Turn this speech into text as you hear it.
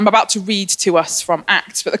I'm about to read to us from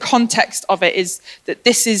Acts, but the context of it is that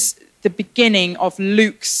this is the beginning of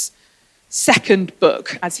Luke's second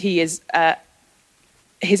book, as he is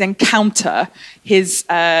his encounter, his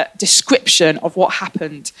description of what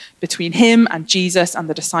happened between him and Jesus and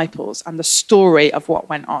the disciples and the story of what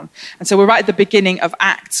went on. And so we're right at the beginning of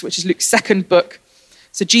Acts, which is Luke's second book.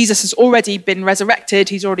 So Jesus has already been resurrected,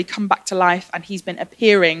 he's already come back to life, and he's been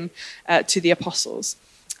appearing to the apostles.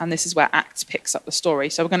 And this is where Acts picks up the story.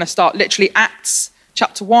 So we're going to start literally Acts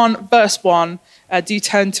chapter 1, verse 1. Do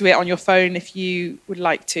turn to it on your phone if you would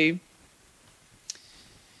like to.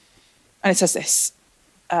 And it says this,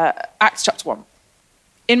 Acts chapter 1.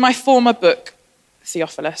 In my former book,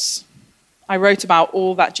 Theophilus, I wrote about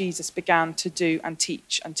all that Jesus began to do and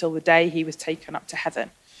teach until the day he was taken up to heaven,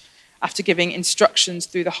 after giving instructions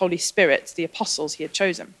through the Holy Spirit to the apostles he had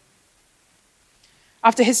chosen.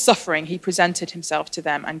 After his suffering, he presented himself to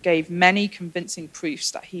them and gave many convincing proofs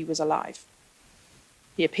that he was alive.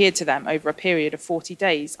 He appeared to them over a period of 40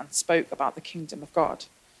 days and spoke about the kingdom of God.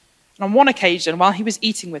 And on one occasion, while he was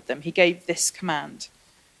eating with them, he gave this command: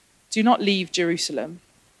 "Do not leave Jerusalem,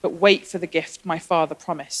 but wait for the gift my Father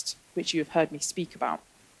promised, which you have heard me speak about.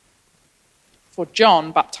 For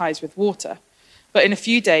John baptized with water, but in a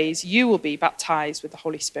few days you will be baptized with the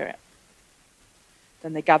Holy Spirit."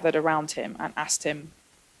 Then they gathered around him and asked him,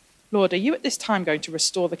 "Lord, are you at this time going to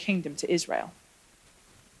restore the kingdom to Israel?"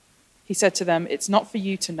 He said to them, "It's not for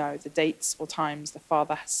you to know the dates or times the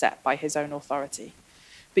Father has set by his own authority,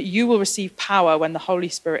 but you will receive power when the Holy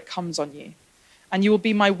Spirit comes on you, and you will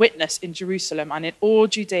be my witness in Jerusalem and in all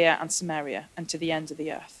Judea and Samaria and to the ends of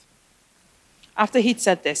the earth." After he'd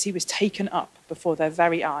said this, he was taken up before their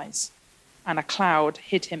very eyes, and a cloud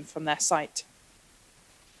hid him from their sight.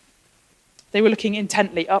 They were looking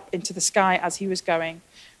intently up into the sky as he was going,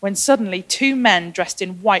 when suddenly 2 men dressed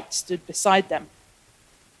in white stood beside them.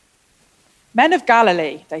 "Men of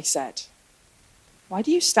Galilee," they said, "why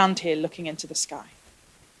do you stand here looking into the sky?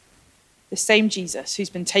 The same Jesus who's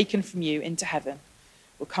been taken from you into heaven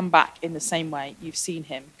will come back in the same way you've seen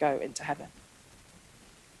him go into heaven."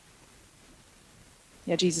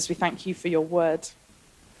 Yeah, Jesus, we thank you for your word.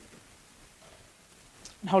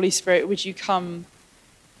 And Holy Spirit, would you come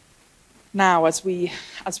now as we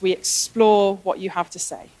explore what you have to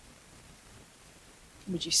say?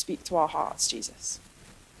 Would you speak to our hearts, Jesus?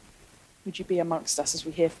 Would you be amongst us as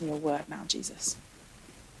we hear from your word now, Jesus?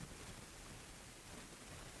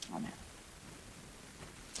 Amen.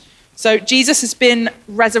 So Jesus has been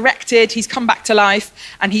resurrected, he's come back to life,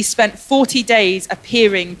 and he's spent 40 days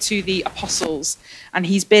appearing to the apostles, and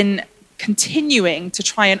he's been continuing to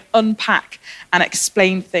try and unpack and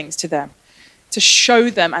explain things to them, to show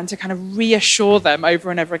them and to kind of reassure them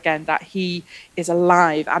over and over again that he is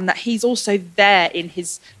alive and that he's also there in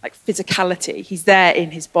his physicality. He's there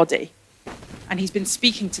in his body. And he's been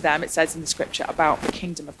speaking to them, it says in the scripture, about the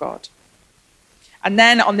kingdom of God. And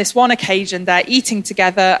then on this one occasion, they're eating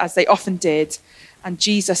together, as they often did, and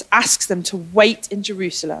Jesus asks them to wait in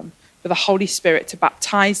Jerusalem for the Holy Spirit to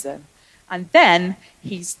baptize them. And then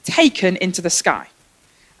he's taken into the sky,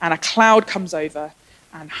 and a cloud comes over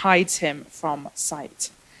and hides him from sight.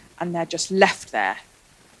 And they're just left there,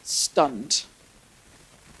 stunned,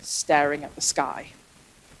 staring at the sky.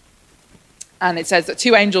 And it says that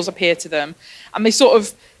 2 angels appear to them, and they sort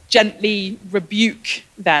of gently rebuke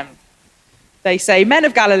them. They say, "Men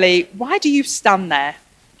of Galilee, why do you stand there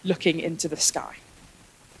looking into the sky?"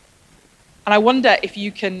 And I wonder if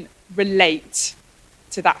you can relate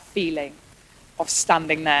to that feeling of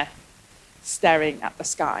standing there, staring at the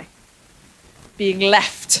sky, being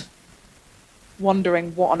left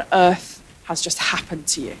wondering what on earth has just happened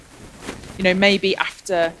to you. You know, maybe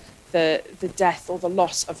after the death or the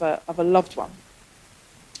loss of a loved one,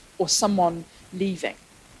 or someone leaving.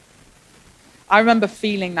 I remember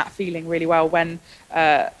feeling that feeling really well when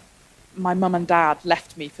my mum and dad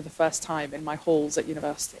left me for the first time in my halls at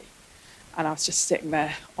university. And I was just sitting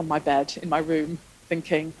there on my bed in my room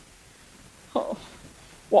thinking, oh,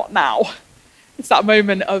 what now? It's that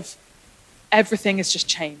moment of everything has just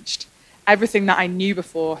changed. Everything that I knew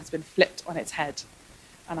before has been flipped on its head.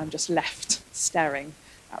 And I'm just left staring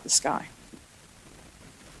at the sky.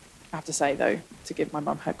 I have to say, though, to give my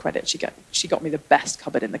mum her credit, she got me the best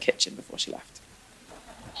cupboard in the kitchen before she left.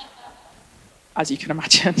 As you can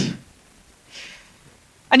imagine.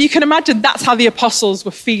 And you can imagine that's how the apostles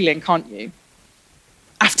were feeling, can't you?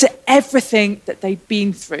 After everything that they'd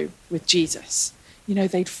been through with Jesus. You know,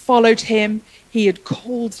 they'd followed him, he had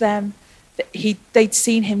called them, they'd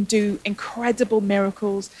seen him do incredible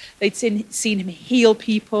miracles, they'd seen him heal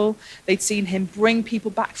people, they'd seen him bring people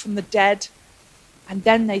back from the dead, and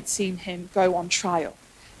then they'd seen him go on trial.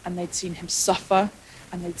 and they'd seen him suffer,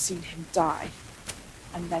 and they'd seen him die,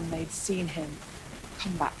 and then they'd seen him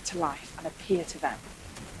come back to life and appear to them.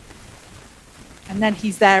 And then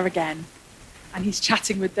he's there again, and he's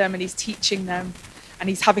chatting with them, and he's teaching them, and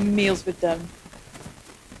he's having meals with them.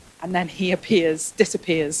 And then he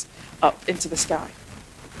disappears up into the sky.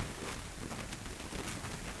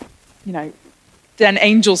 Then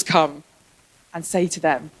angels come and say to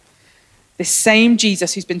them, this same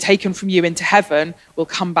Jesus who's been taken from you into heaven will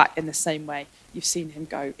come back in the same way you've seen him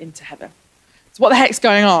go into heaven. So what the heck's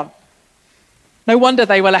going on? No wonder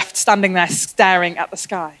they were left standing there staring at the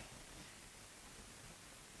sky.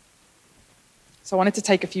 So I wanted to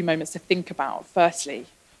take a few moments to think about, firstly,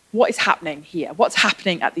 what is happening here? What's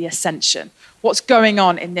happening at the ascension? What's going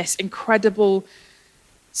on in this incredible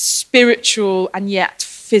spiritual and yet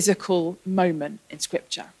physical moment in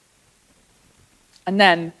Scripture? And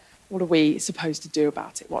then, what are we supposed to do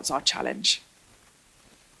about it? What's our challenge?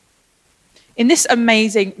 In this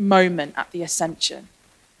amazing moment at the ascension,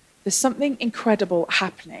 there's something incredible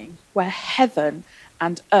happening where heaven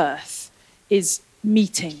and earth is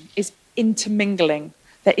meeting, is intermingling.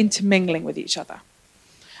 They're intermingling with each other.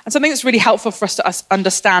 And something that's really helpful for us to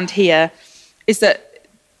understand here is that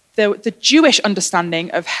the Jewish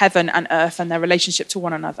understanding of heaven and earth and their relationship to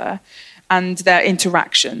one another and their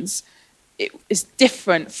interactions is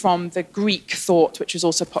different from the Greek thought, which was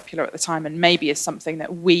also popular at the time and maybe is something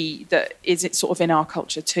that is sort of in our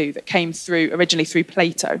culture too, that came originally through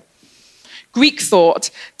Plato. Greek thought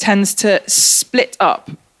tends to split up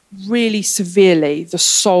really severely the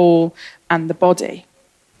soul and the body.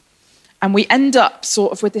 And we end up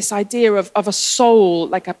sort of with this idea of a soul,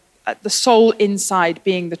 like the soul inside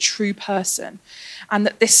being the true person. And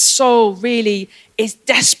that this soul really is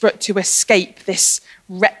desperate to escape this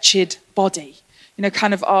wretched body.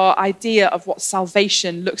 Kind of our idea of what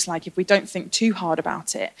salvation looks like, if we don't think too hard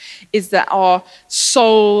about it, is that our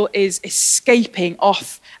soul is escaping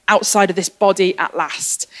off outside of this body at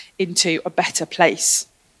last into a better place.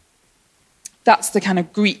 That's the kind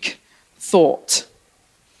of Greek thought.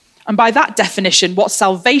 And by that definition, what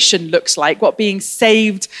salvation looks like, what being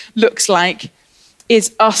saved looks like,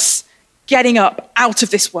 is us getting up out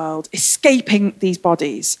of this world, escaping these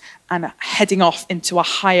bodies, and heading off into a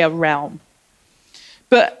higher realm.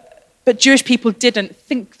 But Jewish people didn't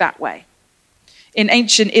think that way. In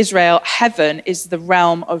ancient Israel, heaven is the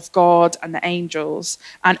realm of God and the angels,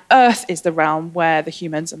 and earth is the realm where the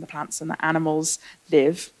humans and the plants and the animals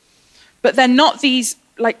live. But they're not these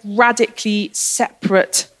radically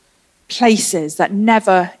separate places that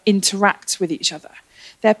never interact with each other.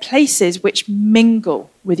 They're places which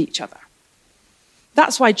mingle with each other.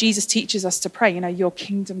 That's why Jesus teaches us to pray, your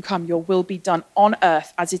kingdom come, your will be done on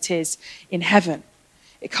earth as it is in heaven.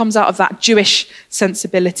 It comes out of that Jewish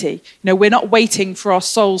sensibility. We're not waiting for our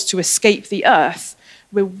souls to escape the earth.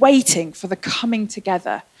 We're waiting for the coming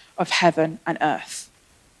together of heaven and earth.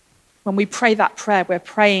 When we pray that prayer, we're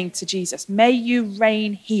praying to Jesus, may you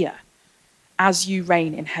reign here as you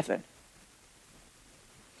reign in heaven.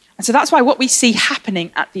 And so that's why what we see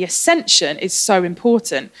happening at the ascension is so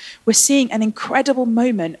important. We're seeing an incredible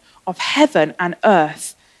moment of heaven and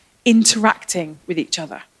earth interacting with each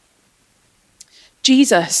other.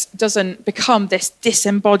 Jesus doesn't become this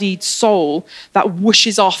disembodied soul that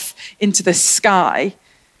whooshes off into the sky.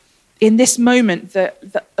 In this moment,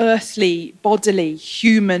 the earthly, bodily,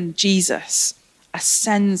 human Jesus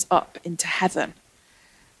ascends up into heaven,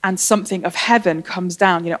 and something of heaven comes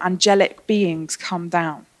down. Angelic beings come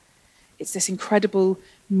down. It's this incredible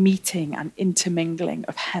meeting and intermingling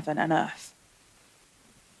of heaven and earth.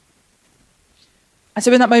 And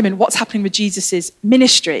so in that moment, what's happening with Jesus'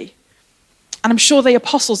 ministry? And I'm sure the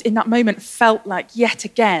apostles in that moment felt like yet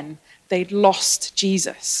again they'd lost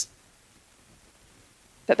Jesus.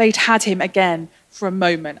 That they'd had him again for a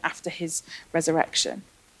moment after his resurrection.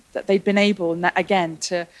 That they'd been able again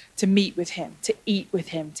to meet with him, to eat with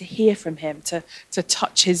him, to hear from him, to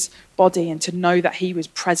touch his body and to know that he was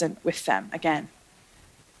present with them again.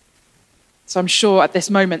 So I'm sure at this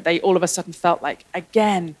moment they all of a sudden felt like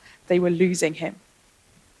again they were losing him.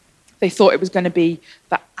 They thought it was going to be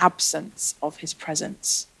the absence of his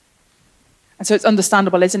presence. And so it's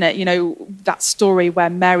understandable, isn't it? That story where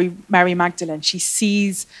Mary Magdalene, she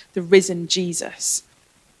sees the risen Jesus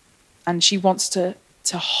and she wants to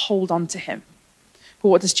hold on to him. But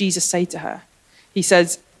what does Jesus say to her? He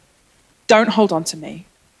says, don't hold on to me,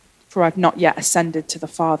 for I've not yet ascended to the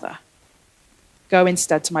Father. Go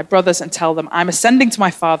instead to my brothers and tell them, I'm ascending to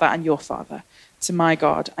my Father and your Father, to my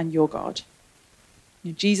God and your God.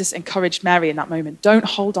 Jesus encouraged Mary in that moment, don't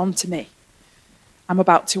hold on to me. I'm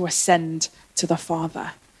about to ascend to the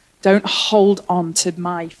Father. Don't hold on to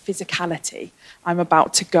my physicality. I'm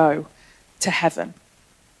about to go to heaven.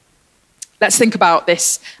 Let's think about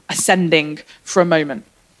this ascending for a moment.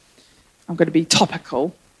 I'm going to be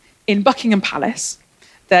topical. In Buckingham Palace,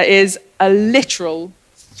 there is a literal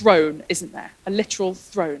throne, isn't there? A literal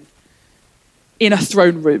throne in a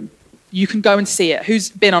throne room. You can go and see it. Who's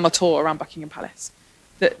been on a tour around Buckingham Palace?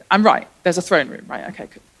 I'm right. There's a throne room, right? Okay,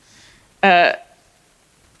 cool. And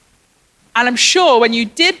I'm sure when you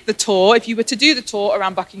did the tour, if you were to do the tour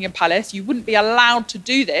around Buckingham Palace, you wouldn't be allowed to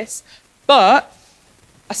do this. But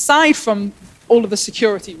aside from all of the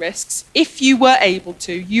security risks, if you were able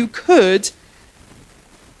to, you could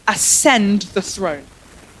ascend the throne.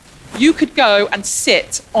 You could go and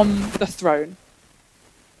sit on the throne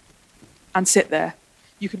and sit there.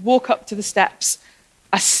 You could walk up to the steps,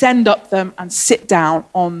 ascend up them, and sit down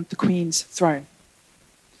on the Queen's throne.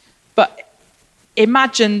 But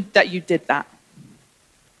imagine that you did that,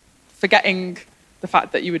 forgetting the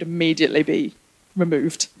fact that you would immediately be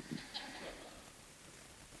removed.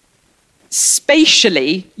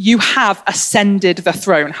 Spatially, you have ascended the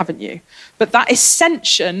throne, haven't you? But that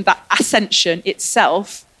ascension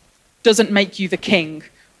itself doesn't make you the king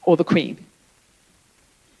or the queen.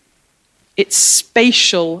 It's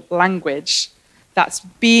spatial language that's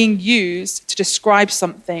being used to describe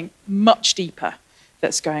something much deeper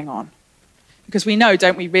that's going on. Because we know,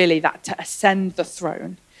 don't we really, that to ascend the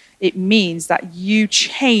throne, it means that you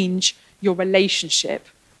change your relationship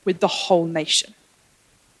with the whole nation.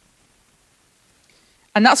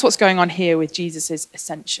 And that's what's going on here with Jesus'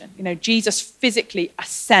 ascension. You know, Jesus physically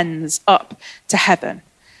ascends up to heaven.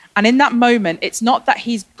 And in that moment, it's not that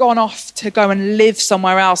he's gone off to go and live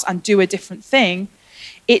somewhere else and do a different thing.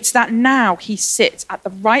 It's that now he sits at the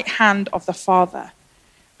right hand of the Father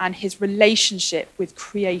and his relationship with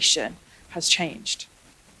creation has changed.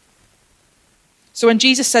 So when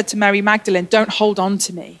Jesus said to Mary Magdalene, "Don't hold on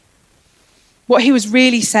to me," what he was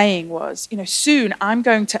really saying was, soon I'm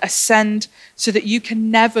going to ascend so that you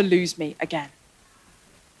can never lose me again.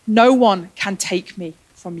 No one can take me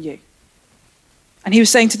from you. And he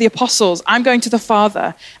was saying to the apostles, I'm going to the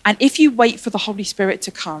Father, and if you wait for the Holy Spirit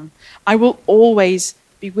to come, I will always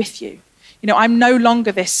be with you. I'm no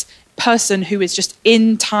longer this person who is just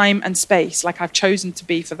in time and space, like I've chosen to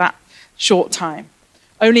be for that short time,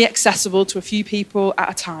 only accessible to a few people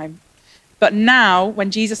at a time. But now,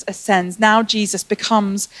 when Jesus ascends, now Jesus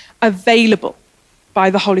becomes available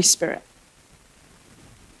by the Holy Spirit.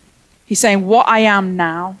 He's saying, what I am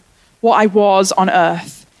now, what I was on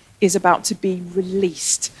earth, is about to be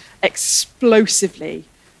released explosively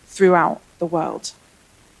throughout the world.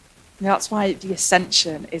 And that's why the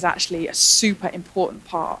ascension is actually a super important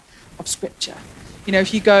part of Scripture.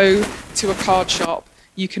 If you go to a card shop,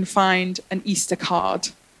 you can find an Easter card,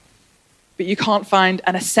 but you can't find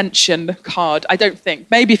an ascension card, I don't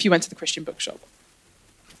think. Maybe if you went to the Christian bookshop.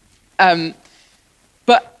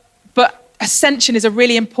 But ascension is a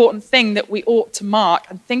really important thing that we ought to mark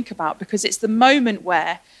and think about, because it's the moment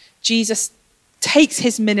where Jesus takes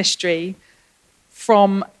his ministry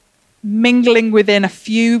from mingling within a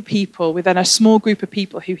few people, within a small group of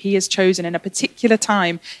people who he has chosen in a particular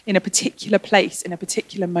time, in a particular place, in a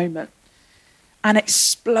particular moment, and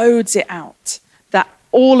explodes it out that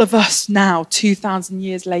all of us now, 2,000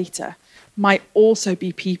 years later, might also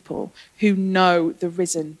be people who know the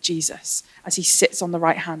risen Jesus as he sits on the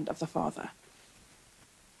right hand of the Father.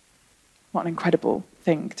 What an incredible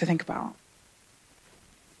thing to think about.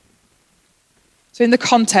 So in the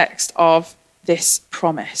context of this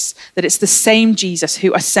promise, that it's the same Jesus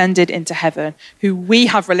who ascended into heaven, who we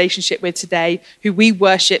have relationship with today, who we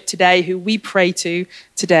worship today, who we pray to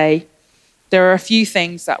today, there are two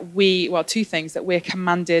things that we're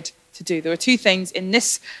commanded to do. There are two things in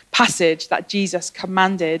this passage that Jesus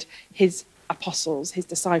commanded his apostles, his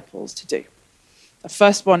disciples, to do. The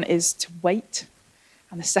first one is to wait,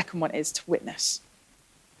 and the second one is to witness.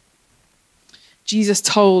 Jesus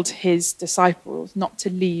told his disciples not to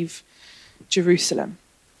leave Jerusalem.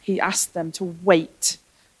 He asked them to wait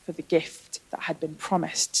for the gift that had been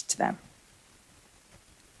promised to them.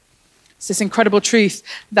 It's this incredible truth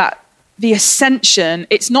that the ascension,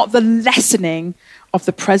 it's not the lessening of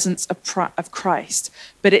the presence of Christ,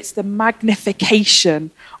 but it's the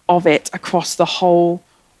magnification of it across the whole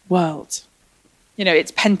world.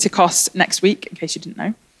 It's Pentecost next week, in case you didn't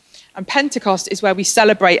know. And Pentecost is where we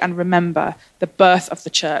celebrate and remember the birth of the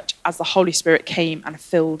church as the Holy Spirit came and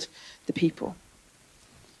filled the people.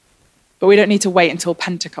 But we don't need to wait until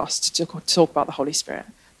Pentecost to talk about the Holy Spirit.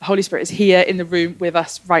 The Holy Spirit is here in the room with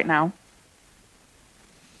us right now.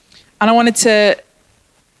 And I wanted to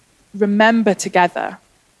remember together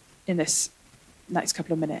in this next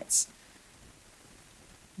couple of minutes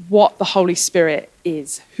what the Holy Spirit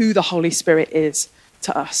is, who the Holy Spirit is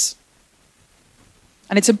to us.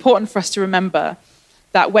 And it's important for us to remember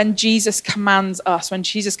that when Jesus commands us, when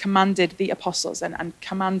Jesus commanded the apostles and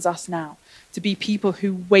commands us now to be people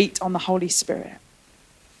who wait on the Holy Spirit,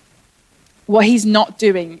 what he's not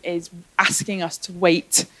doing is asking us to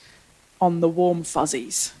wait on the warm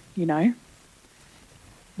fuzzies, you know?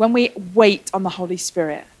 When we wait on the Holy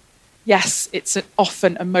Spirit, yes, it's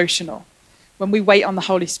often emotional. When we wait on the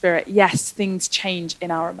Holy Spirit, yes, things change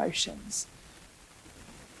in our emotions.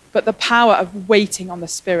 But the power of waiting on the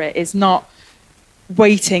Spirit is not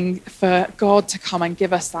waiting for God to come and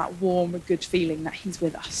give us that warm, good feeling that he's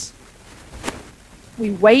with us.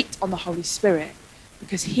 We wait on the Holy Spirit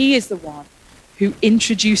because he is the one who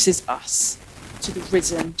introduces us to the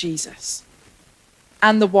risen Jesus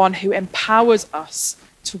and the one who empowers us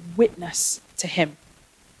to witness to him.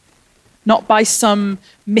 Not by some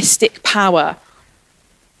mystic power,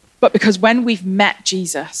 but because when we've met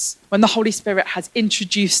Jesus, when the Holy Spirit has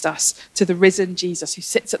introduced us to the risen Jesus who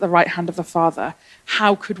sits at the right hand of the Father,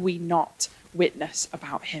 how could we not witness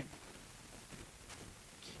about him?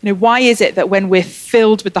 You know, why is it that when we're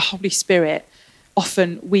filled with the Holy Spirit,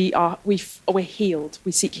 often we're healed,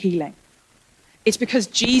 we seek healing? It's because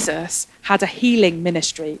Jesus had a healing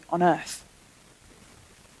ministry on earth.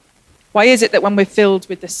 Why is it that when we're filled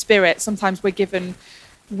with the Spirit, sometimes we're given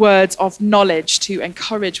words of knowledge to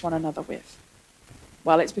encourage one another with?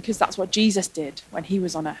 Well, it's because that's what Jesus did when he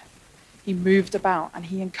was on earth. He moved about and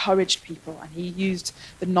he encouraged people and he used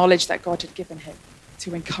the knowledge that God had given him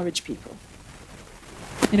to encourage people.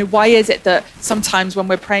 You know, why is it that sometimes when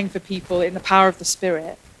we're praying for people in the power of the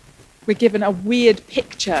Spirit, we're given a weird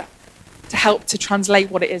picture to help to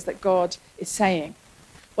translate what it is that God is saying?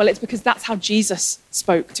 Well, it's because that's how Jesus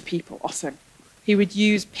spoke to people often. He would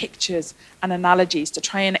use pictures and analogies to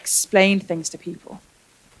try and explain things to people.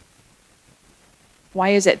 Why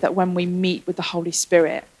is it that when we meet with the Holy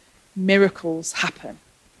Spirit, miracles happen?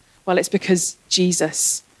 Well, it's because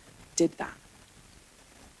Jesus did that.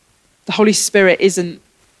 The Holy Spirit isn't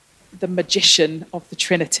the magician of the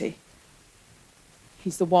Trinity.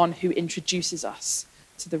 He's the one who introduces us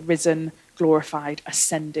to the risen, glorified,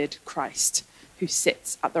 ascended Christ who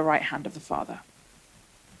sits at the right hand of the Father.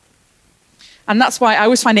 And that's why I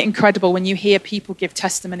always find it incredible when you hear people give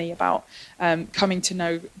testimony about coming to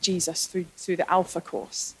know Jesus through the Alpha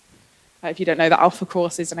course. If you don't know, the Alpha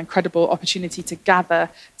course is an incredible opportunity to gather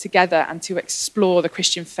together and to explore the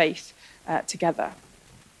Christian faith together.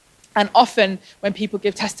 And often when people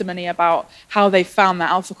give testimony about how they found that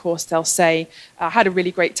Alpha course, they'll say, I had a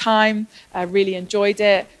really great time, I really enjoyed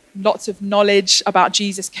it, lots of knowledge about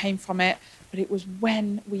Jesus came from it, but it was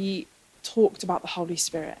when we talked about the Holy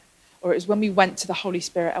Spirit, or it was when we went to the Holy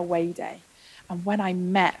Spirit away day, and when I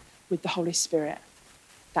met with the Holy Spirit,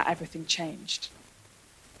 that everything changed.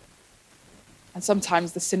 And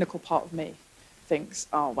sometimes the cynical part of me thinks,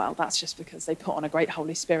 oh, well, that's just because they put on a great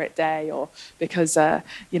Holy Spirit day, or because,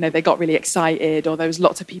 they got really excited, or there was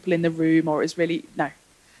lots of people in the room, or it was really, no,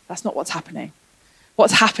 that's not what's happening.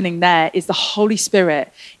 What's happening there is the Holy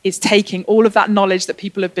Spirit is taking all of that knowledge that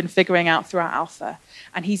people have been figuring out throughout Alpha,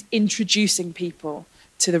 and he's introducing people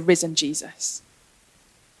to the risen Jesus.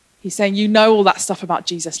 He's saying, you know all that stuff about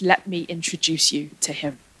Jesus, let me introduce you to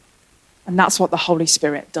him. And that's what the Holy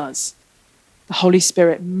Spirit does. The Holy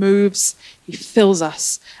Spirit moves, he fills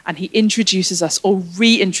us, and he introduces us or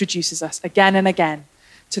reintroduces us again and again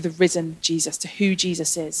to the risen Jesus, to who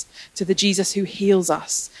Jesus is, to the Jesus who heals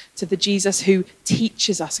us, to the Jesus who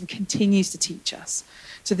teaches us and continues to teach us,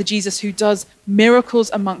 to the Jesus who does miracles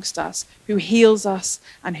amongst us, who heals us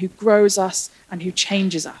and who grows us and who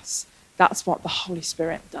changes us. That's what the Holy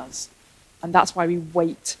Spirit does. And that's why we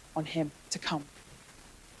wait on him to come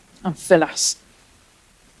and fill us.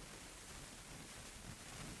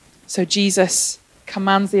 So Jesus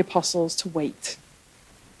commands the apostles to wait,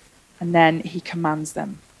 and then he commands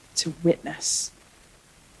them to witness.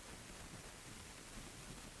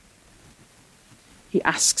 He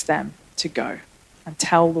asks them to go and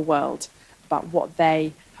tell the world about what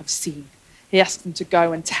they have seen. He asks them to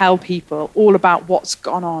go and tell people all about what's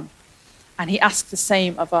gone on. And he asks the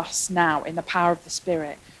same of us now in the power of the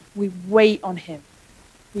Spirit. We wait on him.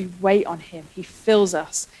 We wait on him. He fills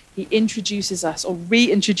us. He introduces us or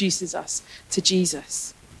reintroduces us to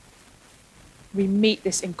Jesus. We meet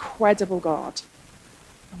this incredible God,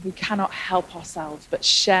 and we cannot help ourselves but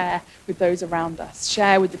share with those around us,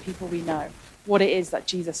 share with the people we know what it is that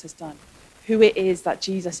Jesus has done, who it is that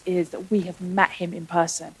Jesus is, that we have met him in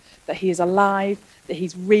person, that he is alive, that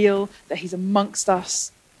he's real, that he's amongst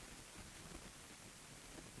us.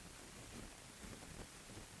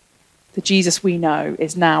 The Jesus we know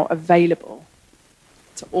is now available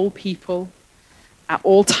to all people at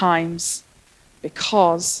all times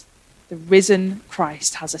because the risen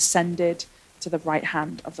Christ has ascended to the right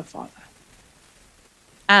hand of the Father.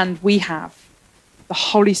 And we have the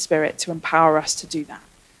Holy Spirit to empower us to do that,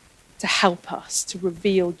 to help us to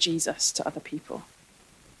reveal Jesus to other people.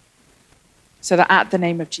 So that at the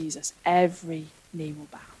name of Jesus, every knee will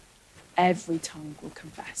bow, every tongue will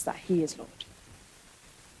confess that he is Lord.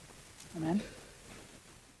 Amen.